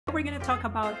We're going to talk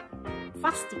about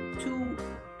fasting, to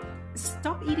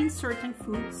stop eating certain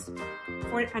foods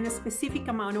for a specific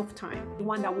amount of time.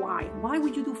 Wanda, why? Why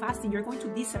would you do fasting? You're going to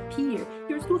disappear.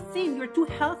 You're too thin. You're too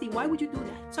healthy. Why would you do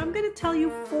that? So I'm going to tell you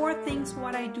 4 things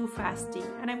what I do fasting,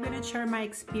 and I'm going to share my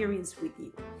experience with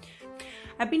you.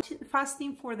 I've been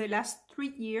fasting for the last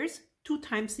 3 years, 2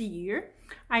 times a year.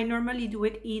 I normally do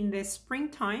it in the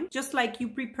springtime, just like you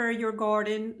prepare your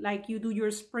garden, like you do your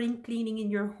spring cleaning in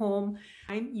your home.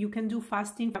 You can do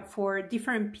fasting for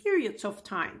different periods of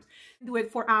time. Do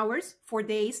it for hours, for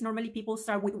days. Normally people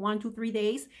start with 1 to 3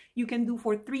 days. You can do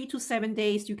for 3 to 7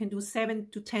 days. You can do 7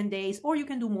 to 10 days, or you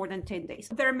can do more than 10 days.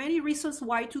 There are many reasons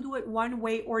why to do it one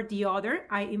way or the other.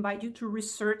 I invite you to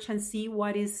research and see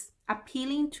what is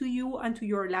appealing to you and to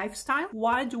your lifestyle.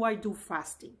 Why do I do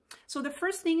fasting? So the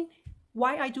first thing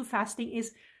why I do fasting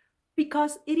is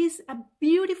because it is a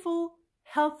beautiful,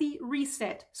 healthy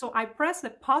reset. So I press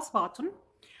the pause button.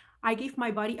 I give my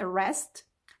body a rest.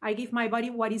 I give my body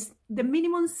what is the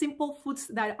minimum simple foods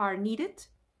that are needed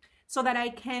so that I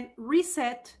can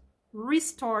reset,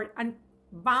 restart, and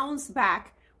bounce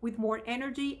back with more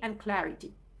energy and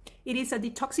clarity. It is a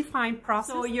detoxifying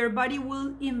process, so your body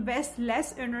will invest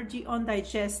less energy on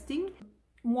digesting,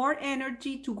 more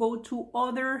energy to go to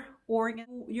other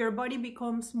organs. Your body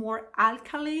becomes more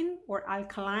alkaline or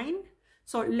alkaline,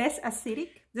 so less acidic.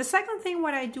 The second thing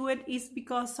what I do it is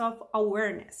because of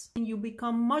awareness. You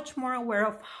become much more aware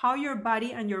of how your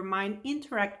body and your mind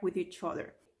interact with each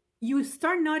other. You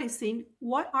start noticing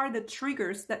what are the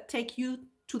triggers that take you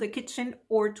to the kitchen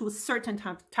or to a certain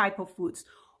type of foods.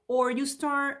 Or you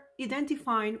start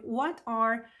identifying what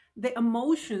are the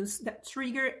emotions that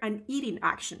trigger an eating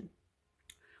action.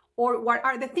 Or what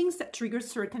are the things that trigger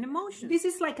certain emotions. This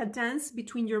is like a dance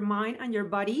between your mind and your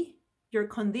body, your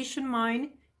conditioned mind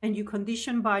and your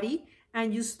conditioned body.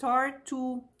 And you start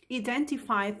to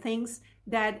identify things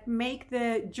that make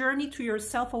the journey to your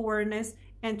self-awareness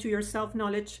and to your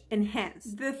self-knowledge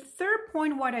enhanced. The third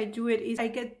point what I do it is I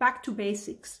get back to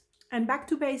basics. And back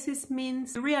to basics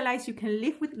means you realize you can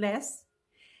live with less,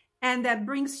 and that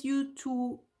brings you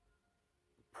to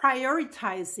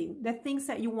prioritizing the things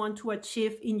that you want to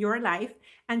achieve in your life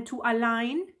and to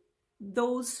align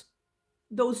those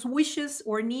wishes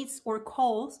or needs or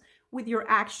calls with your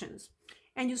actions.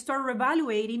 And you start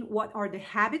reevaluating what are the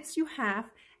habits you have,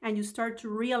 and you start to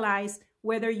realize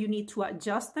whether you need to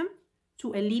adjust them,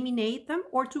 to eliminate them,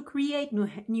 or to create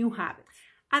new habits.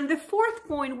 And the fourth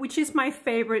point, which is my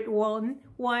favorite one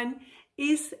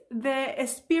is the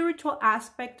spiritual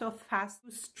aspect of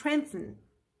fasting. To strengthen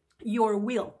your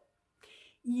will.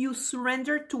 You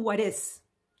surrender to what is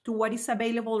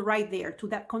available right there, to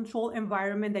that controlled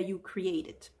environment that you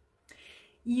created.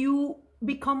 You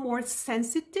become more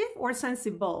sensitive or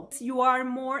sensible. You are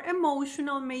more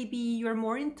emotional, maybe you're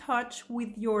more in touch with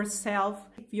yourself.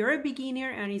 If you're a beginner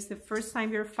and it's the first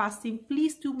time you're fasting,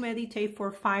 please do meditate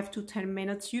for 5 to 10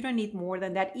 minutes. You don't need more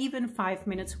than that. Even 5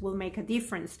 minutes will make a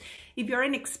difference. If you're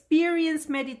an experienced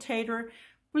meditator,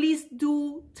 please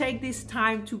do take this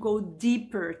time to go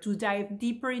deeper, to dive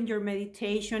deeper in your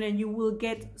meditation, and you will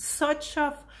get such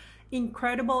of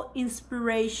incredible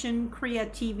inspiration,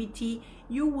 creativity.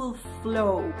 You will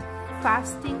flow.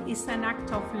 Fasting is an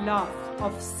act of love,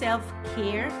 of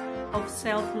self-care, of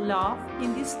self-love.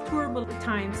 In these turbulent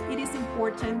times, it is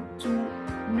important to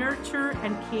nurture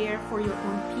and care for your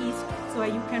own peace so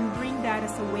that you can bring that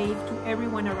as a wave to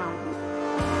everyone around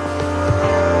you.